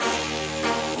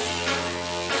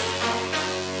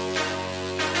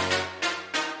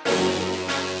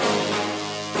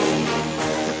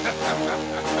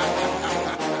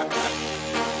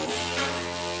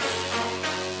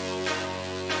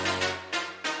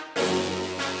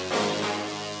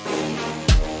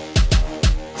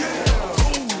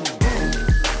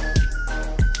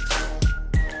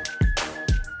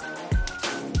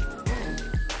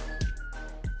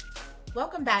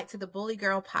back to the Bully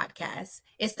Girl podcast.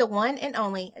 It's the one and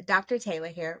only Dr. Taylor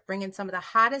here, bringing some of the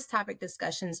hottest topic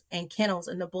discussions and kennels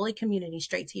in the bully community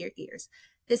straight to your ears.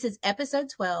 This is episode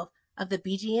 12 of the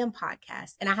BGM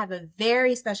podcast, and I have a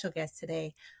very special guest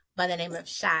today by the name of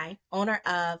Shy, owner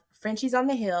of Frenchies on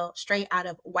the Hill, straight out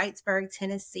of Whitesburg,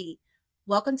 Tennessee.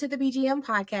 Welcome to the BGM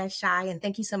podcast, Shy, and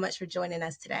thank you so much for joining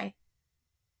us today.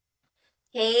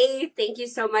 Hey, thank you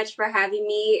so much for having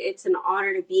me. It's an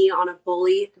honor to be on a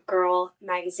Bully Girl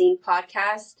magazine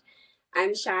podcast.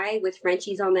 I'm Shy with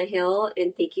Frenchies on the Hill,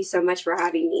 and thank you so much for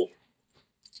having me.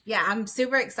 Yeah, I'm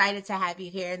super excited to have you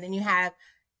here. And then you have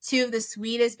two of the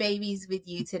sweetest babies with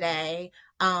you today.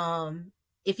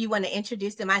 If you want to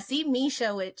introduce them, I see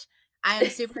Misha, which I am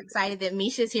super excited that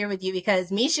Misha's here with you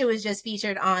because Misha was just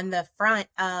featured on the front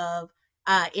of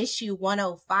issue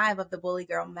 105 of the Bully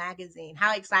Girl magazine.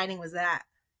 How exciting was that?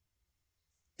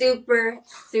 Super,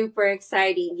 super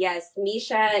exciting. Yes,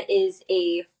 Misha is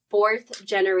a fourth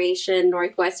generation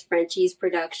Northwest Frenchies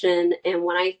production. And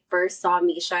when I first saw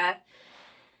Misha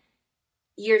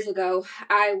years ago,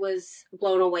 I was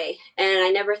blown away. And I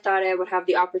never thought I would have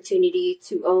the opportunity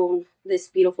to own this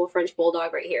beautiful French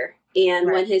Bulldog right here.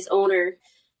 And when his owner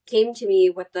came to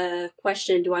me with the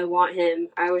question, do I want him?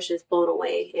 I was just blown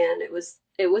away. And it was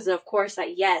of course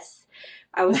a yes.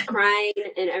 I was crying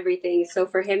and everything. So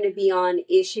for him to be on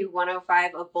issue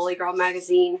 105 of Bully Girl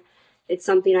magazine, it's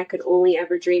something I could only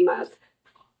ever dream of.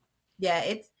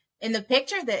 Yeah, and the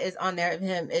picture that is on there of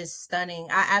him is stunning.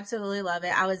 I absolutely love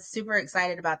it. I was super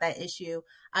excited about that issue,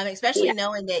 especially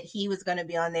knowing that he was going to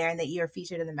be on there and that you're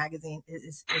featured in the magazine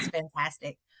is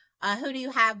fantastic. Who do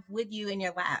you have with you in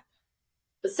your lap?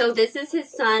 So this is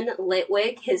his son,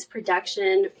 Litwick, his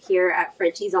production here at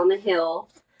Frenchies on the Hill.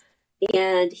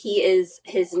 And he is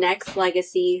his next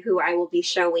legacy who I will be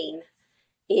showing.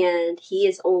 And he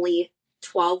is only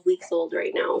 12 weeks old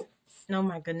right now. Oh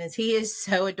my goodness. He is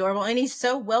so adorable and he's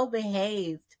so well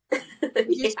behaved.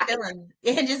 He's just chilling.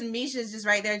 And just Misha's just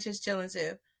right there just chilling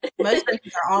too. Most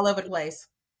Frenchies are all over the place.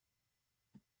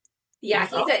 Yeah,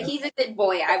 he's a good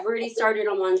boy. I've already started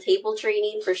him on table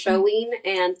training for showing,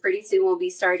 and pretty soon we'll be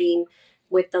starting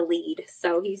with the lead.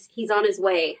 So he's on his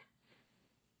way.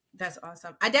 That's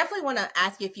awesome. I definitely want to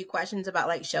ask you a few questions about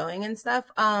like showing and stuff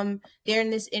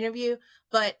during this interview.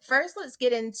 But first, let's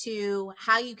get into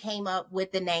how you came up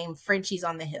with the name Frenchies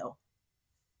on the Hill.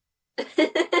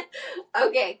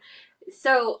 Okay,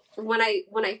 so when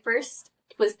I first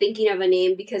was thinking of a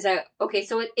name, because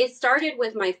it started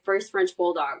with my first French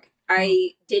Bulldog.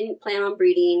 I didn't plan on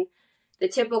breeding. The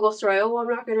typical story, I'm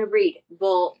not going to breed.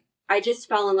 Well, I just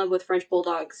fell in love with French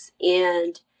Bulldogs.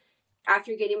 And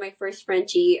after getting my first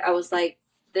Frenchie, I was like,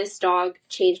 this dog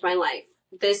changed my life.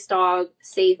 This dog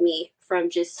saved me from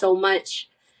just so much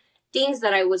things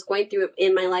that I was going through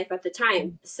in my life at the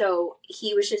time. So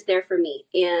he was just there for me.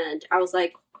 And I was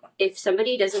like, if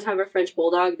somebody doesn't have a French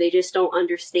Bulldog, they just don't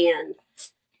understand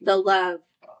the love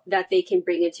that they can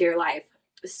bring into your life.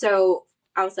 So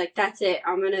I was like, that's it.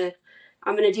 I'm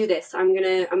gonna do this. I'm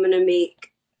gonna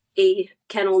make a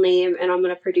kennel name and I'm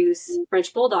gonna produce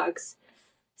French Bulldogs.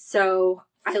 So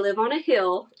I live on a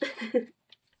hill,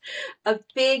 a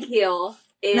big hill,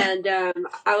 and I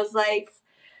was like,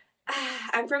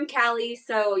 I'm from Cali,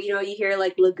 so you hear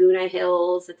like Laguna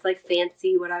Hills. It's like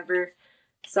fancy, whatever.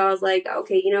 So I was like,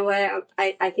 okay, you know what?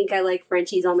 I think I like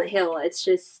Frenchies on the Hill. It's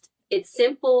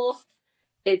simple.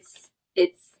 It's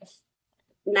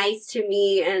nice to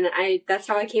me, and that's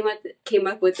how I came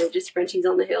up with it, just Frenchies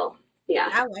on the Hill. Yeah.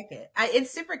 I like it.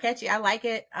 It's super catchy. I like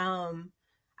it.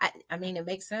 I mean, it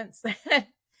makes sense.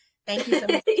 Thank you so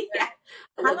much. Yeah.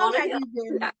 How long have you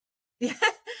been? Yeah.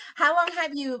 How long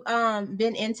have you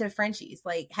been into Frenchies?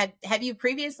 Like, have you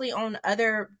previously owned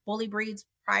other bully breeds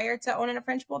prior to owning a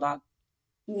French Bulldog?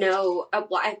 No.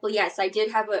 Yes, I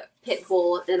did have a pit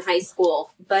bull in high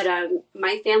school, but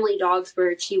my family dogs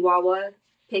were Chihuahua,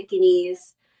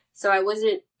 Pekingese, so I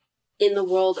wasn't in the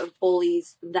world of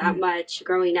bullies that much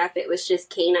growing up. It was just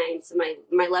canines.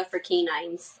 My love for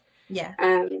canines. Yeah.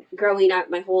 Growing up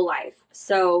my whole life.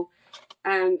 So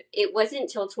it wasn't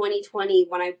until 2020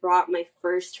 when I brought my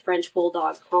first French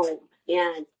Bulldog home,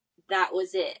 and that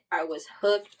was it. I was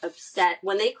hooked, obsessed.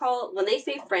 When they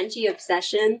say Frenchie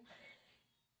obsession,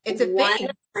 it's a one thing.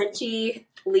 Frenchie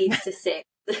leads to six.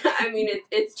 I mean,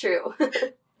 it's true.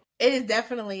 It is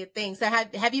definitely a thing. So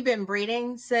have you been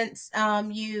breeding since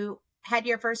you had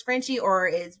your first Frenchie, or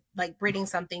is like breeding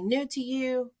something new to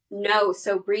you? No,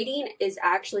 so breeding is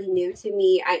actually new to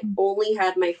me. I only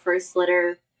had my first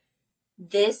litter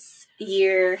this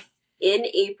year in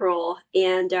April,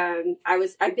 and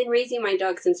I've been raising my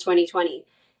dog since 2020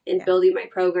 and building my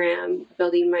program,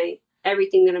 building my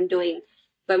everything that I'm doing.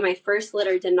 but my first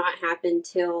litter did not happen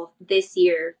till this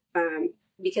year,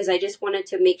 because I just wanted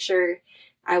to make sure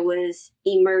I was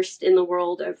immersed in the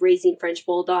world of raising French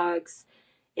bulldogs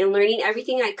and learning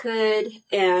everything I could,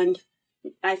 and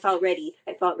I felt ready.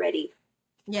 I felt ready.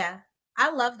 Yeah.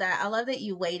 I love that. I love that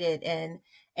you waited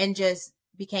and just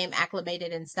became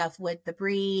acclimated and stuff with the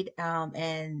breed,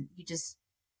 and you just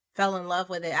fell in love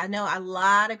with it. I know a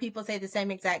lot of people say the same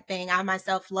exact thing. I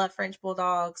myself love French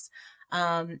bulldogs.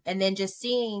 And then just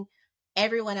seeing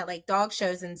everyone at like dog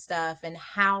shows and stuff and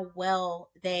how well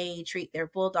they treat their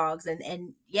bulldogs.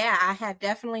 And yeah, I have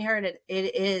definitely heard it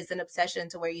is an obsession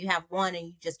to where you have one and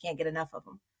you just can't get enough of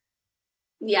them.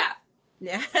 Yeah.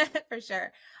 Yeah, for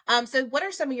sure. So what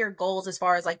are some of your goals as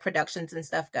far as like productions and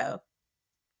stuff go?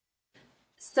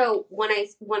 So when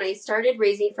I started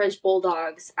raising French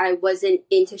bulldogs, I wasn't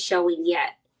into showing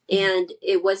yet. And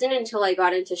it wasn't until I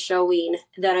got into showing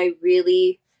that I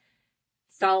really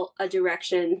felt a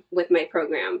direction with my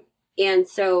program. And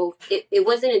so it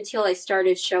wasn't until I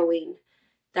started showing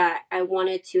that I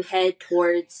wanted to head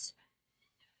towards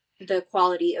the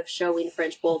quality of showing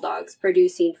French bulldogs,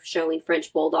 producing showing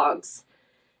French bulldogs.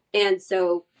 And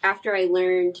so after I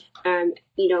learned,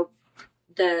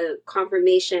 the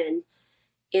confirmation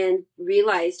and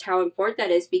realized how important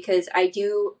that is, because I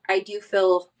do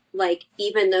feel like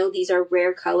even though these are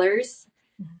rare colors,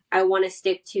 I want to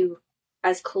stick to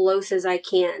as close as I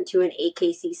can to an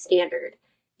AKC standard,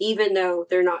 even though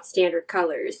they're not standard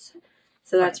colors.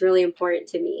 So that's really important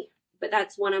to me. But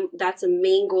that's a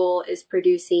main goal, is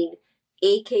producing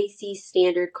AKC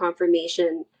standard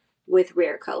conformation with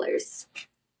rare colors.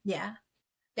 Yeah.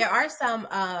 There are some,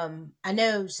 I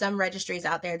know some registries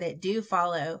out there that do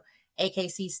follow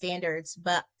AKC standards,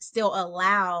 but still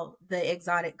allow the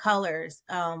exotic colors,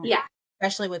 Yeah.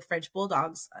 especially with French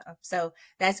bulldogs. So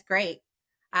that's great.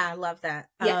 I love that.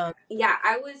 Yeah.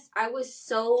 I was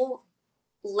so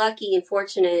lucky and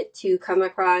fortunate to come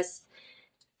across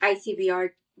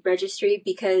ICBR registry,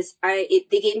 because they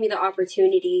gave me the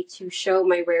opportunity to show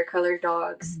my rare color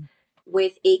dogs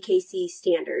with AKC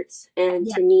standards, and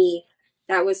Yeah. to me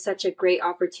that was such a great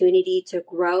opportunity to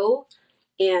grow,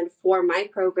 and for my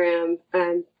program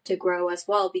to grow as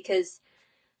well, because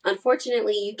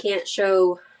unfortunately you can't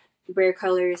show rare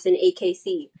colors in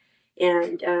AKC,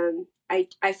 and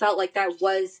I felt like that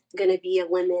was going to be a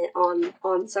limit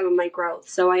on some of my growth.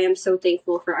 So I am so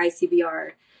thankful for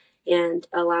ICBR and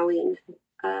allowing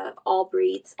all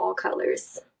breeds, all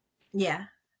colors. Yeah.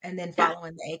 And then Yeah.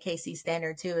 following the AKC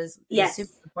standard too is super Yes.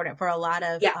 important for a lot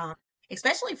of, Yeah.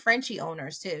 especially Frenchie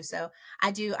owners too. So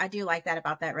I do like that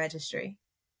about that registry.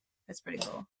 That's pretty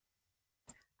cool.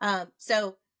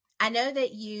 So I know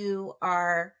that you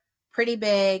are pretty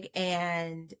big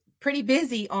and pretty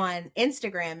busy on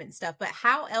Instagram and stuff, but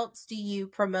how else do you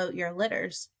promote your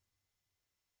litters?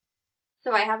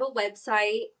 So I have a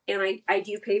website, and I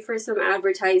do pay for some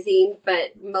advertising,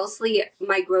 but mostly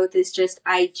my growth is just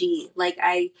IG. Like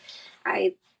I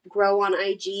grow on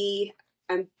IG,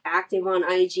 I'm active on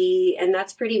IG, and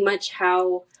that's pretty much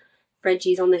how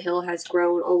Frenchies on the Hill has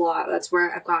grown a lot. That's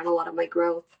where I've gotten a lot of my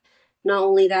growth. Not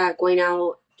only that, going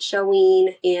out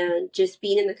showing and just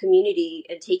being in the community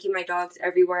and taking my dogs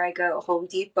everywhere I go. Home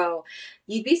Depot.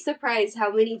 You'd be surprised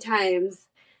how many times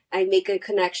I make a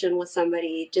connection with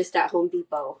somebody just at Home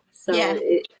Depot. So Yeah.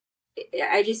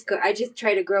 I just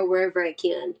try to grow wherever I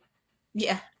can.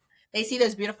 Yeah. They see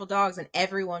those beautiful dogs and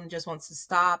everyone just wants to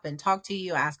stop and talk to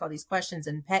you, ask all these questions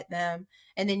and pet them.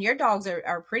 And then your dogs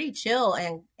are pretty chill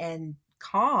and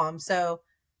calm. So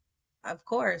of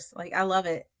course, like I love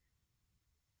it.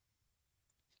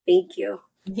 Thank you.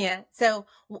 Yeah. So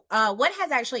what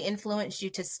has actually influenced you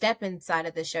to step inside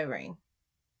of the show ring?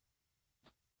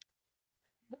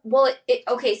 Well,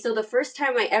 okay. So the first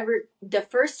time I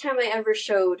ever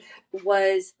showed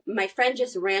was my friend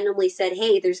just randomly said,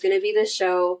 "Hey, there's going to be this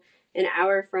show an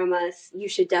hour from us. You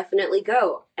should definitely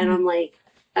go." And I'm like,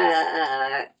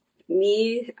 uh,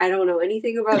 me, I don't know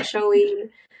anything about showing,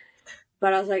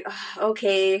 but I was like, "Oh,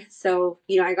 okay." So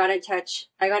I got in touch.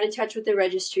 I got in touch with the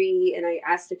registry, and I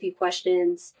asked a few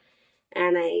questions,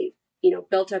 and I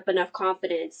built up enough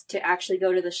confidence to actually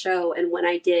go to the show. And when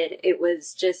I did, it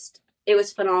was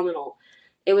phenomenal.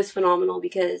 It was phenomenal,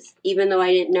 because even though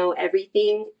I didn't know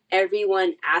everything,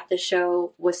 everyone at the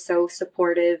show was so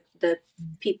supportive. The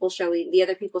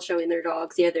other people showing their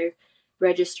dogs, the other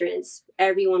registrants,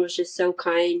 everyone was just so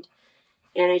kind.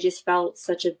 And I just felt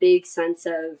such a big sense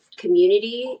of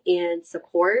community and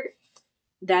support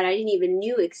that I didn't even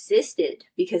knew existed,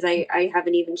 because I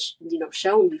haven't even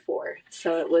shown before.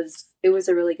 So it was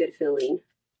a really good feeling.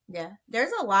 Yeah,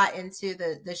 there's a lot into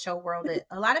the show world that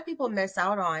a lot of people miss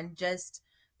out on just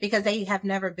because they have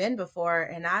never been before.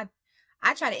 And I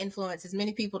try to influence as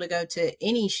many people to go to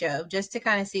any show just to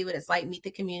kind of see what it's like, meet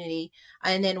the community.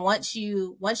 And then once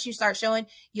you start showing,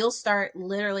 you'll start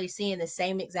literally seeing the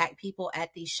same exact people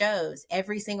at these shows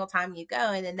every single time you go.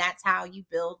 And then that's how you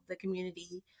build the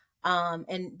community,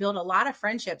 and build a lot of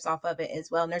friendships off of it as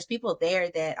well. And there's people there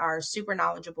that are super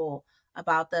knowledgeable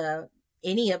about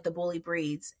any of the bully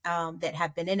breeds, that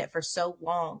have been in it for so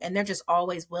long, and they're just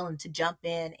always willing to jump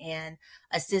in and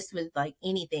assist with like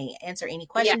anything, answer any Yeah.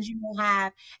 questions you may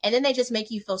have, and then they just make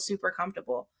you feel super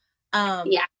comfortable.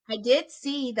 Yeah. I did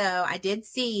see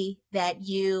that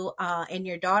you, and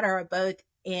your daughter are both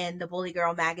in the Bully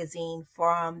Girl magazine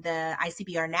from the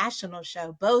ICBR national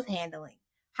show, both handling.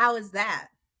 How is that?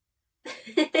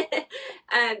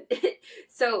 um,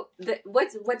 so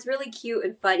what's really cute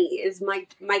and funny is my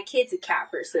kid's a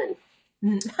cat person.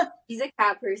 She's a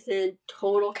cat person,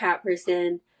 total cat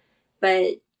person,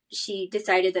 but she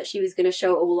decided that she was going to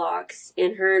show Olax,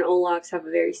 and her and Olax have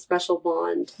a very special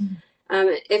bond.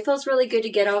 It feels really good to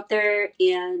get out there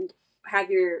and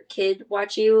have your kid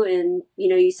watch you, and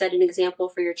you set an example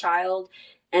for your child,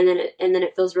 and then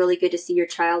it feels really good to see your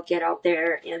child get out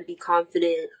there and be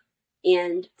confident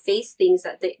and face things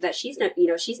that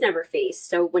she's never faced.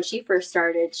 So when she first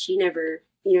started, she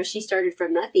started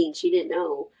from nothing. She didn't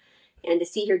know. And to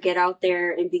see her get out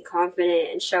there and be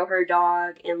confident and show her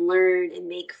dog and learn and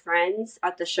make friends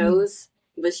at the shows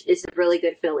is a really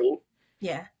good feeling.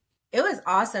 Yeah. It was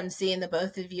awesome seeing the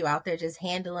both of you out there just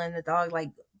handling the dog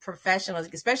like professionals,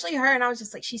 especially her. And I was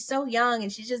just like, she's so young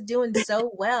and she's just doing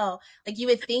so well. Like you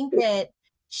would think that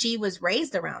she was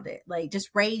raised around it, like just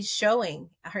raised showing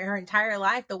her entire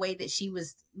life the way that she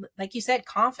was, like you said,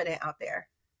 confident out there.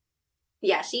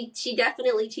 Yeah, she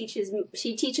definitely teaches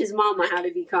mama how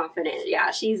to be confident.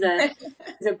 Yeah, she's a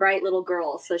bright little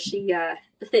girl, so she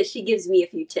she gives me a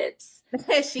few tips.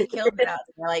 She killed it out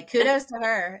there. Like kudos to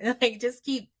her. Like just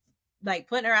keep like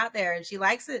putting her out there, and she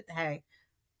likes it. Hey,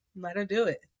 let her do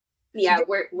it. Yeah,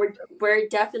 we're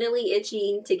definitely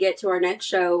itching to get to our next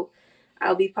show.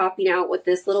 I'll be popping out with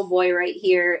this little boy right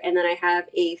here, and then I have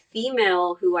a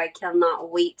female who I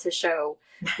cannot wait to show,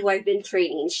 who I've been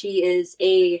training. She is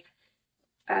a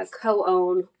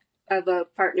co-own of a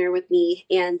partner with me,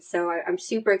 and so I'm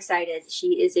super excited.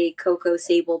 She is a Cocoa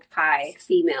Sabled Pie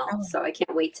female, so I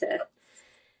can't wait to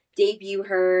debut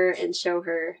her and show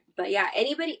her. But yeah,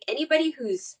 anybody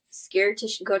who's scared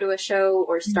to go to a show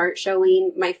or start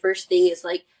showing, my first thing is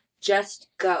like, just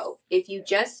go. If you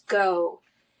just go,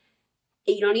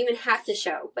 you don't even have to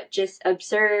show, but just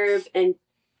observe and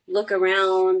look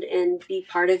around and be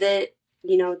part of it.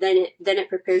 Then it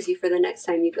prepares you for the next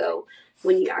time you go,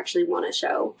 when you actually want to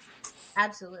show.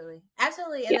 Absolutely.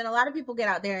 And then a lot of people get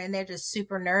out there and they're just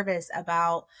super nervous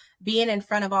about being in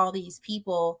front of all these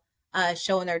people,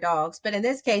 showing their dogs. But in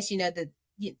this case,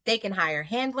 they can hire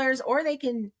handlers, or they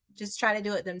can just try to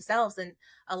do it themselves. And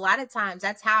a lot of times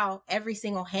that's how every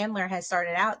single handler has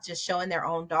started out, just showing their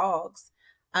own dogs.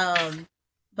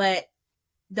 But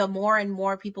the more and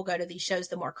more people go to these shows,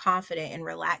 the more confident and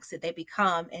relaxed that they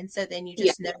become. And so then you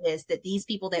just notice that these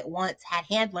people that once had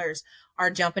handlers are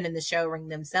jumping in the show ring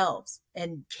themselves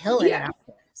and killing it out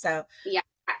there. So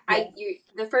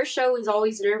the first show is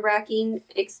always nerve-wracking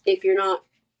if you're not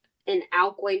an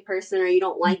outgoing person or you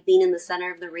don't like being in the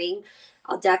center of the ring.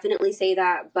 I'll definitely say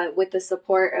that. But with the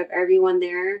support of everyone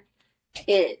there,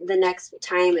 the next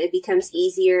time it becomes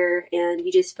easier, and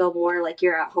you just feel more like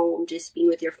you're at home, just being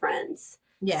with your friends.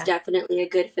 Yeah. It's definitely a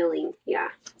good feeling. Yeah.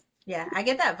 Yeah, I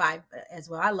get that vibe as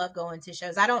well. I love going to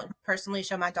shows. I don't personally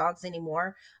show my dogs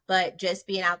anymore, but just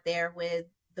being out there with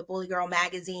the Bully Girl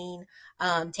magazine,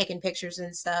 taking pictures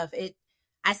and stuff.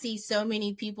 I see so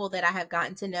many people that I have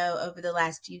gotten to know over the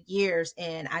last few years,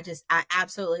 and I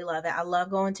absolutely love it. I love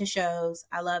going to shows.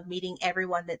 I love meeting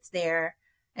everyone that's there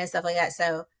and stuff like that.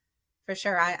 So for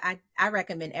sure, I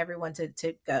recommend everyone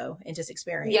to go and just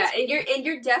experience. Yeah, and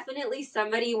you're definitely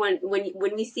somebody when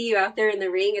we see you out there in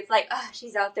the ring, it's like, oh,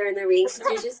 she's out there in the ring.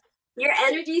 Your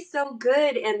energy's so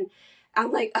good, and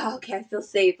I'm like, oh, okay, I feel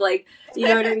safe. Like, you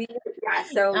know what I mean? Yeah.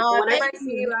 So whenever I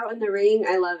see you out in the ring,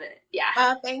 I love it. Yeah.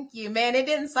 Oh, thank you, man. It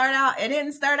didn't start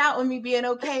out with me being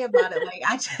okay about it. Like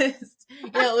I just,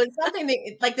 it was something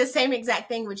that, like the same exact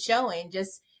thing with showing,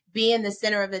 just being the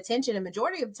center of attention. And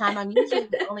majority of the time, I'm usually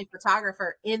the only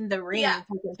photographer in the ring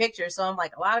taking pictures. So I'm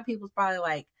like, a lot of people's probably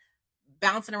like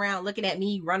bouncing around, looking at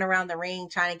me run around the ring,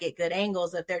 trying to get good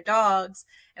angles of their dogs.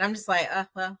 And I'm just like,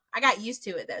 well, I got used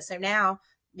to it though. So now,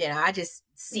 I just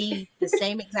see the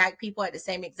same exact people at the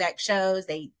same exact shows.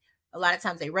 A lot of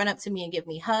times they run up to me and give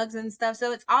me hugs and stuff.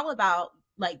 So it's all about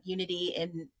like unity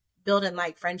and building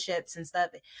like friendships and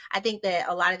stuff. I think that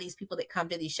a lot of these people that come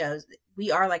to these shows,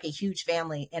 we are like a huge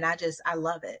family, and I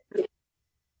love it.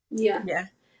 Yeah. Yeah.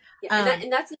 Yeah.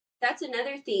 And that's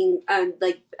another thing.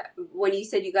 Like when you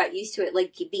said you got used to it,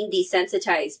 like being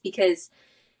desensitized, because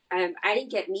I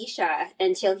didn't get Misha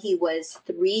until he was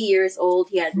 3 years old.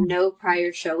 He had no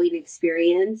prior showing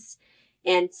experience.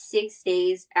 And 6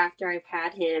 days after I've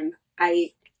had him,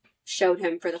 I showed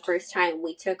him for the first time.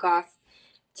 We took off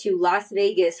to Las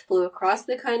Vegas, flew across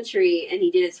the country, and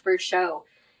he did his first show.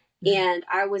 And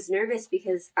I was nervous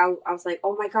because I was like,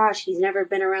 oh my gosh, he's never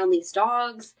been around these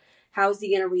dogs. How's he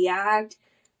going to react?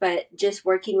 But just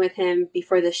working with him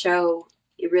before the show,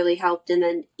 it really helped. And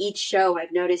then each show,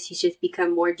 I've noticed he's just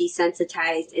become more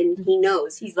desensitized, and he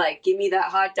knows. He's like, give me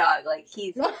that hot dog. Like,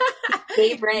 he's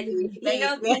game ready. He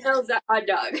knows that hot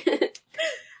dog.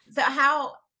 So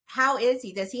how is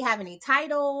he? Does he have any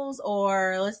titles,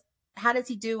 or how does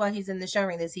he do while he's in the show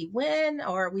ring? Does he win,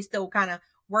 or are we still kind of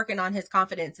working on his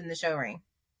confidence in the show ring?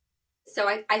 So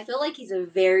I feel like he's a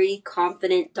very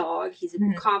confident dog. He's a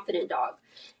confident dog.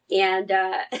 And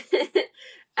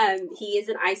he is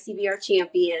an ICBR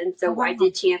champion. So I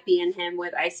did champion him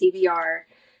with ICBR.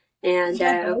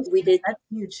 And we did. That's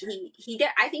huge. He did.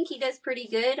 I think he does pretty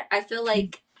good. I feel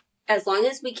like as long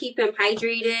as we keep him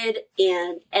hydrated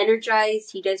and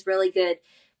energized, he does really good.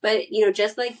 But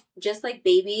just like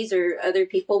babies or other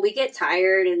people, we get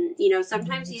tired, and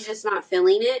sometimes he's just not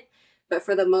feeling it. But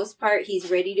for the most part,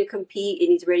 he's ready to compete, and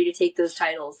he's ready to take those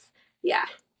titles. Yeah,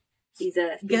 he's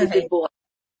a good boy.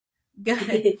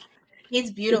 Good.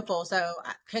 He's beautiful. So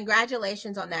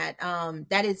congratulations on that.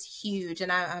 That is huge,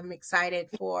 and I'm excited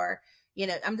for.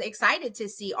 I'm excited to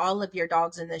see all of your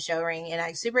dogs in the show ring, and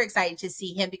I'm super excited to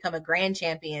see him become a grand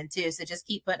champion too. So just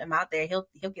keep putting him out there. He'll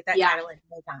get that title in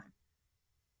no time.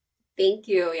 Thank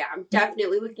you. Yeah, I'm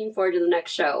definitely looking forward to the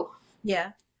next show.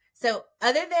 Yeah. So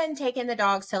other than taking the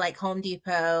dogs to like Home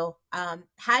Depot,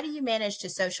 how do you manage to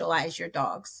socialize your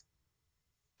dogs?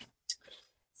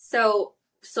 So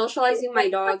socializing my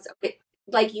dogs,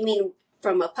 like you mean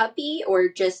from a puppy or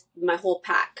just my whole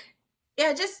pack?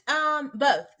 Yeah, just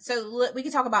both. So we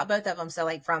can talk about both of them. So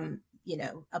like from,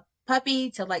 a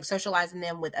puppy to like socializing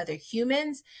them with other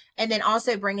humans, and then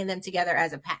also bringing them together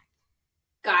as a pack.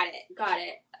 Got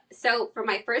it. So for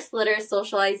my first litter,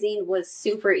 socializing was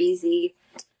super easy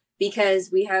because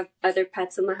we have other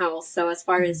pets in the house. So as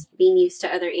far as being used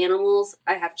to other animals,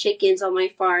 I have chickens on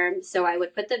my farm. So I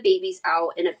would put the babies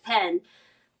out in a pen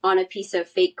on a piece of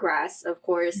fake grass, of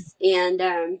course. And,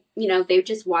 they would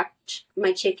just watch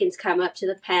my chickens come up to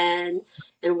the pen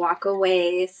and walk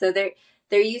away. So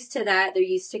they're used to that. They're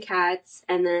used to cats.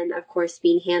 And then, of course,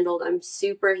 being handled. I'm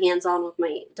super hands-on with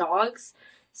my dogs.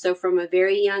 So from a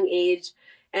very young age,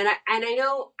 and I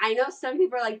know some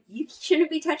people are like, you shouldn't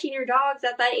be touching your dogs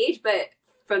at that age, but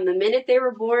from the minute they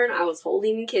were born, I was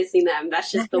holding and kissing them.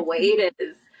 That's just the way it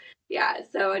is. Yeah,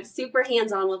 so it's super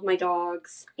hands-on with my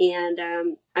dogs, and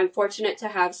I'm fortunate to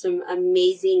have some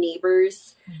amazing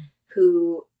neighbors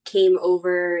who came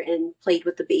over and played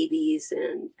with the babies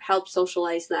and helped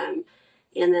socialize them,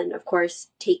 and then, of course,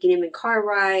 taking them in car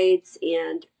rides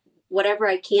and whatever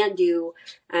I can do,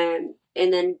 and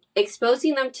then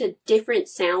exposing them to different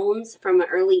sounds from an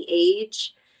early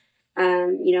age,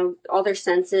 all their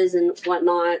senses and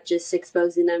whatnot, just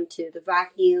exposing them to the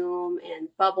vacuum and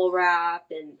bubble wrap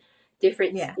and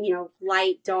different,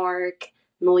 light, dark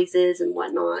noises and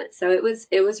whatnot. So it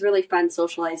was really fun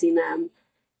socializing them.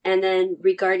 And then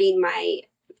regarding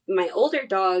my older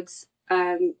dogs,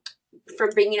 from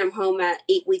bringing them home at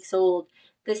 8 weeks old,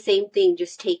 the same thing,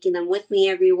 just taking them with me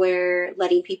everywhere,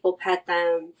 letting people pet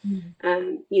them,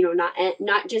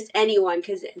 not just anyone,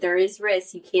 because there is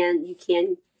risk. You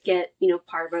can get,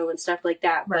 parvo and stuff like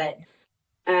that. Right.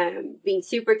 But being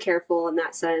super careful in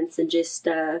that sense, and just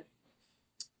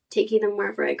taking them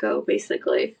wherever I go,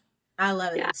 basically. I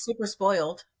love it. Yeah. Super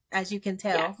spoiled, as you can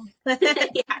tell. Yeah,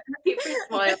 super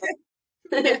spoiled.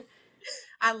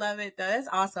 I love it, though. That's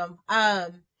awesome.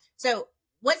 So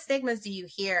what stigmas do you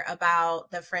hear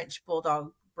about the French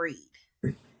Bulldog breed?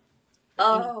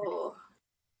 Oh,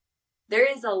 there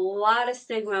is a lot of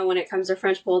stigma when it comes to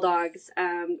French Bulldogs.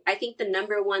 I think the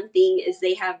number one thing is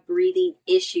they have breathing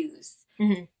issues.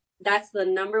 Mm-hmm. That's the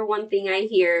number one thing I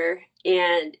hear.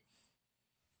 And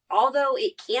although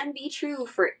it can be true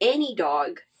for any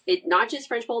dog, not just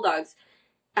French Bulldogs,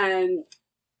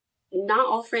 not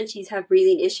all Frenchies have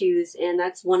breathing issues, and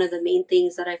that's one of the main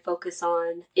things that I focus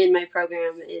on in my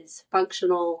program is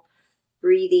functional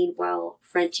breathing well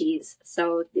Frenchies.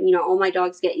 So, all my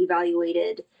dogs get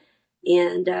evaluated,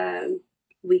 and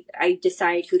I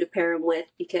decide who to pair them with,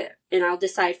 and I'll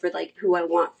decide for like who I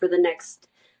want for the next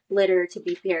litter to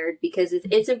be paired, because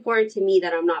it's important to me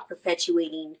that I'm not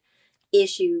perpetuating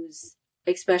issues,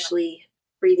 especially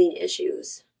breathing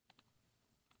issues.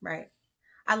 Right.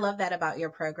 I love that about your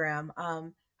program.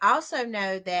 I also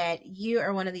know that you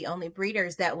are one of the only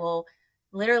breeders that will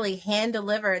literally hand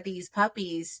deliver these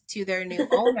puppies to their new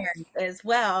owners as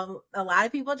well. A lot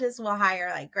of people just will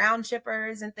hire like ground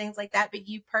shippers and things like that, but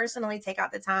you personally take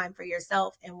out the time for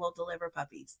yourself and will deliver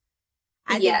puppies.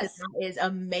 I think that Yes. that is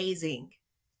amazing.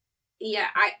 Yeah,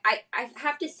 I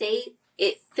have to say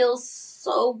it feels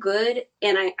so good,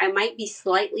 and I might be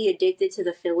slightly addicted to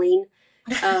the feeling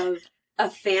of a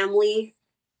family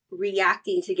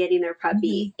reacting to getting their Mhm.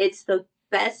 puppy. It's the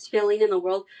best feeling in the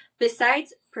world.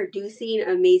 Besides producing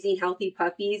amazing, healthy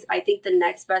puppies, I think the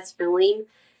next best feeling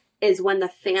is when the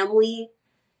family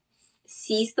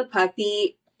sees the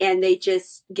puppy and they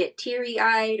just get teary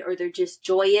eyed, or they're just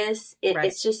joyous. Right.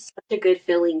 It's just such a good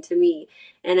feeling to me.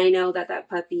 And I know that that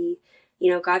puppy,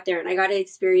 got there, and I got to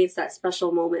experience that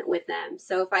special moment with them.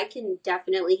 So if I can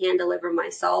definitely hand deliver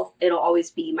myself, it'll always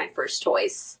be my first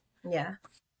choice. Yeah.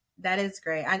 That is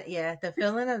great. Yeah, the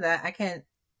feeling of that, I can't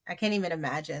even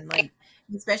imagine. Like,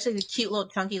 especially the cute little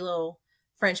chunky little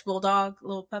French bulldog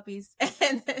little puppies.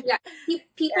 And Yeah.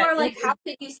 People yeah, are like,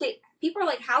 people are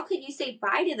like, how could you say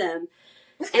bye to them?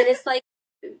 And it's like,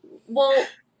 well,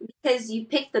 because you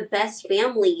pick the best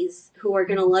families who are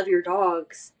going to love your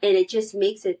dogs, and it just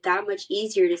makes it that much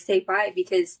easier to say bye,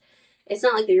 because it's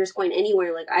not like they're just going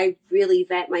anywhere. Like, I really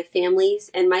vet my families,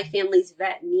 and my families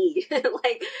vet me.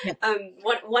 Like, yeah,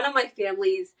 one of my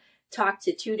families talked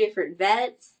to two different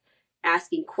vets,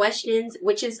 asking questions,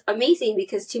 which is amazing,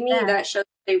 because to me yeah, that shows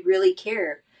they really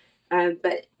care.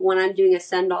 But when I'm doing a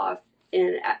send off,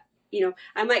 and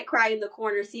I might cry in the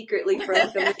corner secretly for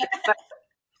like a minute, but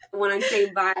when I'm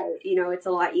saying bye, it's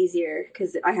a lot easier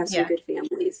because I have some yeah, good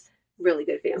families, really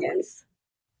good yeah. families.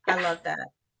 I Yeah. love that.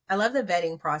 I love the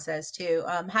vetting process too.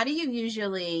 How do you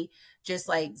usually just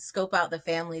like scope out the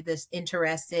family that's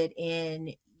interested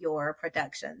in your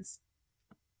productions?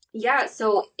 Yeah.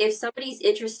 So if somebody's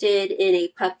interested in a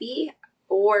puppy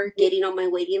or getting on my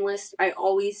waiting list, I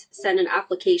always send an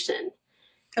application.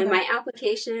 And Okay. my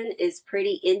application is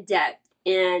pretty in depth.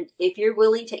 And if you're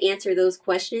willing to answer those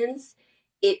questions,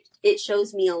 it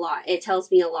shows me a lot. It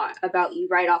tells me a lot about you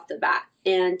right off the bat.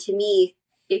 And to me,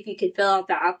 if you can fill out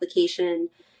the application,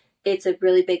 it's a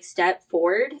really big step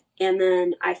forward. And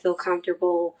then I feel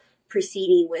comfortable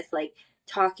proceeding with like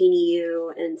talking to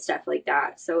you and stuff like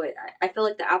that. So I feel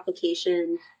like the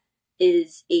application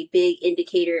is a big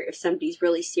indicator if somebody's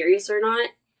really serious or not,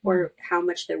 Mhm. or how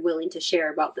much they're willing to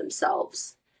share about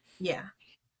themselves. Yeah.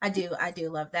 I do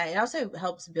love that. It also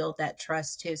helps build that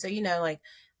trust too. So, like,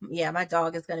 yeah, my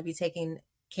dog is going to be taken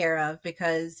care of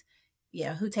because,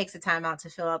 who takes the time out to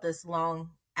fill out this long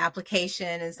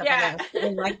application and stuff like Yeah. that?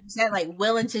 And like you said, like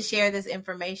willing to share this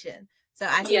information. So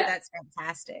I think Yeah. that's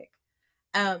fantastic.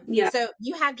 Yeah. So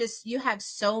you have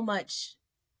so much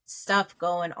stuff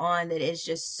going on that is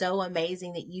just so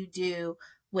amazing that you do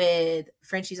with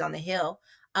Frenchies on the Hill.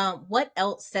 What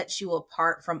else sets you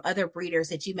apart from other breeders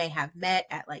that you may have met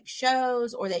at like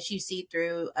shows or that you see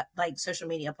through like social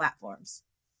media platforms?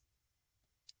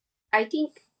 I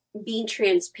think being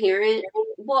transparent,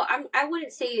 well, I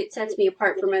wouldn't say it sets me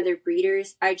apart from other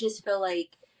breeders. I feel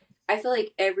like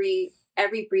every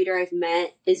breeder I've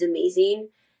met is amazing.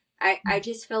 I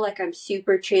just feel like I'm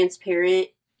super transparent,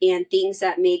 and things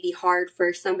that may be hard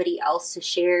for somebody else to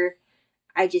share,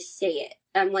 I just say it.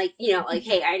 I'm like, like,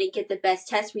 hey, I didn't get the best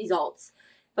test results.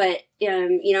 But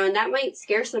and that might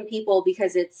scare some people,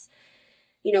 because it's,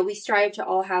 we strive to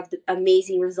all have the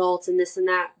amazing results and this and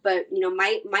that. But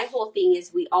my whole thing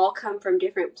is we all come from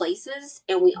different places,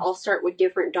 and we all start with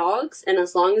different dogs. And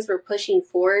as long as we're pushing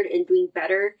forward and doing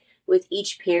better with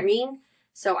each pairing,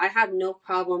 so I have no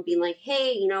problem being like,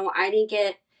 hey, I didn't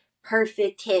get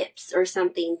perfect hips or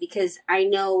something, because I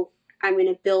know I'm going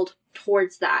to build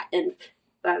towards that, and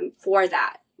for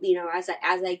that, as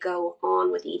I go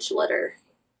on with each litter.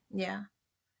 Yeah,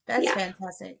 that's Yeah.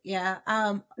 fantastic. Yeah.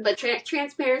 But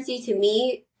transparency to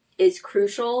me is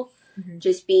crucial. Mhm.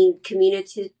 Just being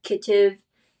communicative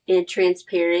and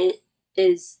transparent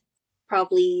is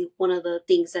probably one of the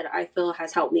things that I feel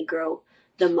has helped me grow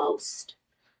the most.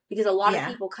 Because a lot of Yeah.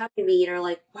 people come to me and are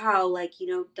like, wow, like,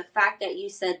 the fact that you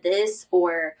said this,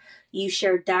 or you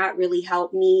shared that, really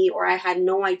helped me, or I had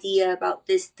no idea about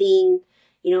this thing,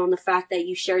 and the fact that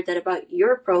you shared that about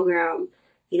your program,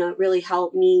 it really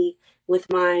helped me with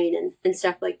mine, and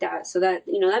stuff like that. So that,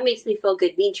 that makes me feel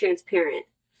good, being transparent.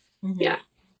 Mhm. Yeah.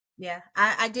 Yeah,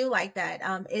 I do like that.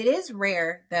 It is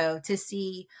rare though to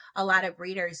see a lot of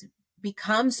breeders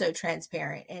become so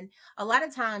transparent. And a lot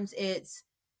of times it's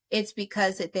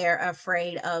because that they're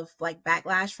afraid of like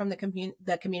backlash from the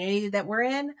community that we're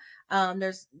in.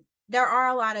 There are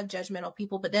a lot of judgmental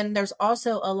people, but then there's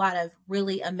also a lot of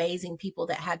really amazing people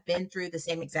that have been through the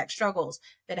same exact struggles,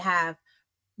 that have,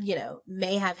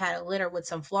 may have had a litter with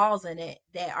some flaws in it,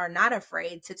 that are not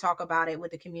afraid to talk about it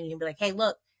with the community and be like, hey,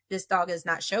 look, this dog is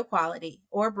not show quality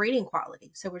or breeding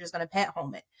quality, so we're just going to pet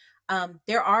home it.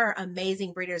 There are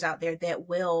amazing breeders out there that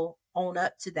will own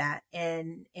up to that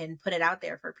and put it out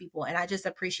there for people. And I just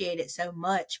appreciate it so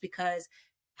much, because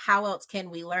how else can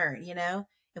we learn,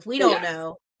 if we don't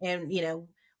know? And,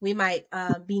 we might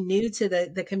be new to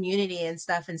the community and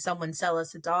stuff, and someone sell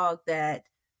us a dog that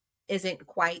isn't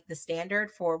quite the standard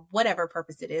for whatever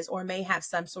purpose it is, or may have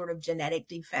some sort of genetic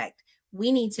defect.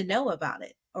 We need to know about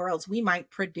it, or else we might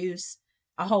produce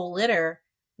a whole litter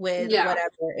with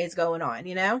whatever is going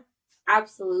on,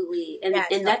 Absolutely. And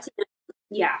that's,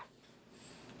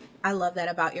 I love that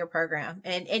about your program.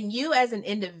 And you as an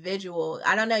individual,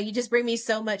 I don't know, you just bring me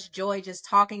so much joy just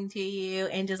talking to you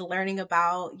and just learning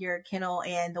about your kennel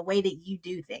and the way that you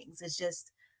do things. It's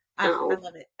just, I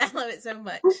love it. I love it so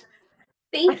much.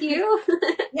 Thank you.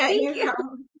 Yeah, Thank you.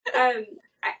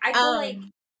 I feel like,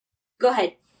 go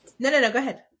ahead. No, go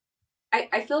ahead.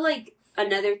 I feel like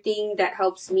another thing that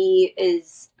helps me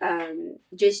is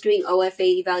just doing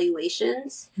OFA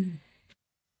evaluations. Mm-hmm.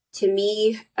 To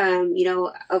me,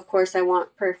 of course I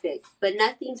want perfect, but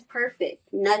nothing's perfect.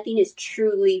 Nothing is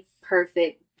truly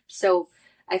perfect. So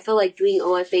I feel like doing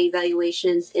OFA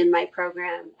evaluations in my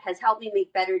program has helped me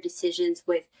make better decisions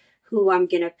with who I'm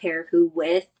going to pair who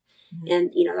with.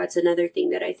 Mm-hmm. And, that's another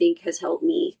thing that I think has helped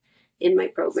me in my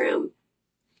program.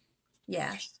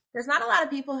 Yeah. There's not a lot of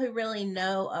people who really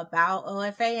know about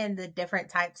OFA and the different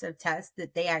types of tests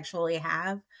that they actually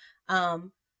have.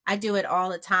 I do it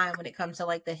all the time when it comes to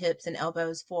like the hips and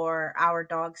elbows for our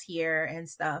dogs here and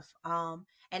stuff.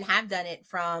 And have done it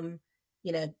from,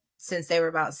 since they were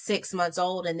about 6 months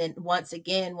old. And then once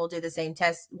again, we'll do the same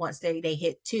test once they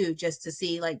hit 2, just to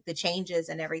see like the changes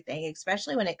and everything,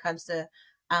 especially when it comes to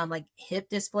like hip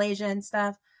dysplasia and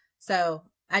stuff. So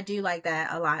I do like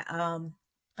that a lot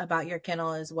about your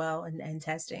kennel as well, and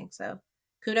testing. So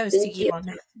kudos to you on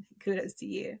that. Kudos to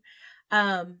you.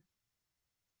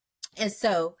 And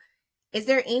so, is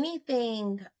there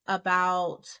anything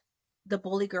about the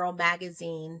Bully Girl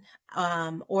magazine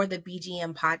or the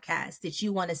BGM podcast that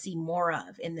you want to see more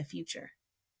of in the future?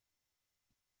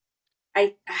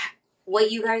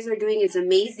 What you guys are doing is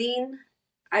amazing.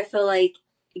 I feel like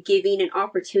giving an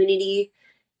opportunity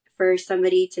for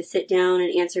somebody to sit down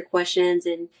and answer questions,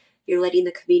 and you're letting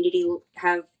the community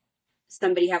have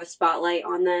a spotlight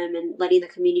on them and letting the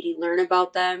community learn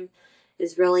about them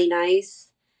is really nice.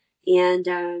 And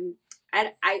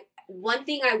I one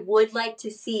thing I would like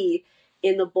to see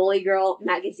in the Bully Girl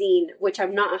magazine, which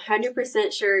I'm not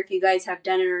 100% sure if you guys have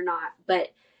done it or not,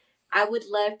 but I would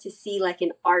love to see like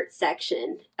an art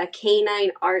section, a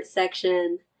canine art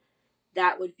section.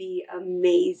 That would be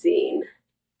amazing.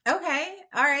 Okay.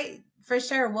 All right. For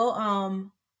sure.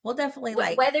 We'll definitely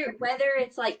like whether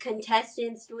it's like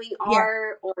contestants doing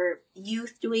art or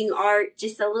youth doing art,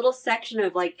 just a little section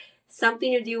of like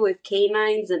something to do with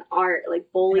canines and art,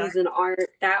 like bullies and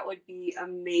art. That would be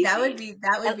amazing. That would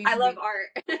be. I love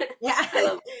art.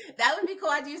 Yeah, that would be cool.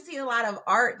 I do see a lot of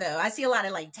art though. I see a lot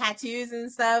of like tattoos and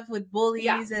stuff with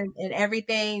bullies and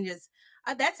everything. Just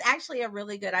that's actually a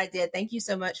really good idea. Thank you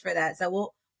so much for that.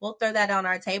 So we'll throw that on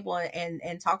our table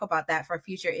and talk about that for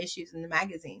future issues in the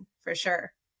magazine for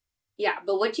sure. Yeah,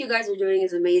 but what you guys are doing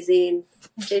is amazing.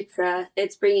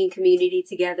 It's bringing community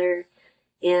together,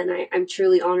 and I'm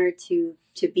truly honored to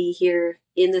be here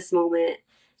in this moment,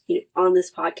 on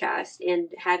this podcast, and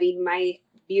having my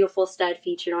beautiful stud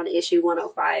featured on issue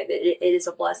 105. It is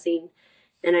a blessing,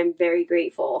 and I'm very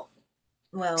grateful.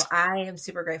 Well, I am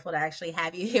super grateful to actually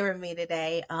have you here with me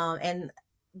today, and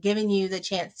giving you the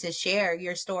chance to share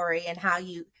your story and how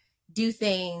you do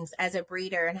things as a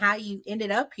breeder and how you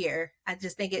ended up here. I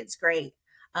just think it's great.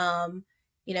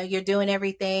 You're doing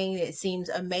everything. It seems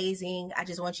amazing. I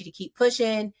just want you to keep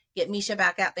pushing, get Misha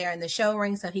back out there in the show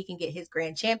ring so he can get his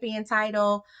grand champion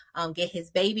title, get his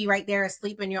baby right there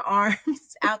asleep in your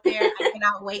arms out there. I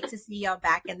cannot wait to see y'all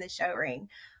back in the show ring.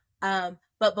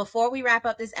 But before we wrap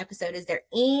up this episode, is there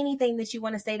anything that you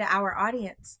want to say to our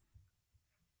audience?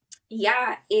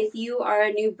 Yeah, if you are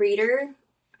a new breeder,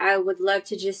 I would love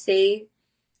to just say,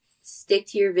 stick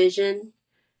to your vision.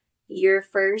 Your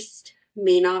first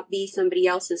may not be somebody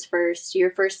else's first. Your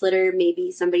first litter may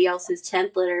be somebody else's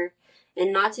 10th litter.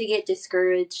 And not to get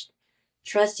discouraged.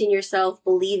 Trust in yourself.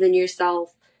 Believe in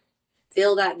yourself.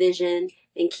 Feel that vision.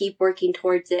 and keep working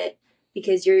towards it,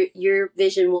 because your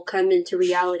vision will come into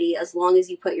reality as long as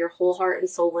you put your whole heart and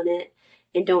soul in it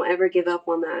and don't ever give up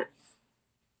on that.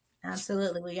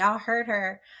 Absolutely. We all heard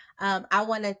her. I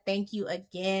want to thank you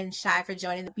again, Shai, for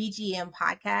joining the BGM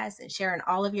podcast and sharing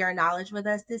all of your knowledge with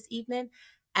us this evening.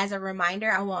 As a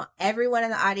reminder, I want everyone in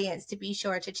the audience to be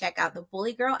sure to check out the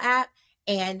Bully Girl app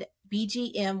and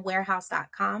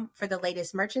bgmwarehouse.com for the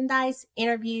latest merchandise,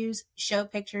 interviews, show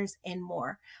pictures, and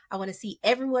more. I want to see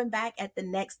everyone back at the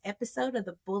next episode of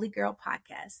the Bully Girl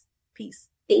podcast. Peace.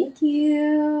 Thank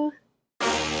you.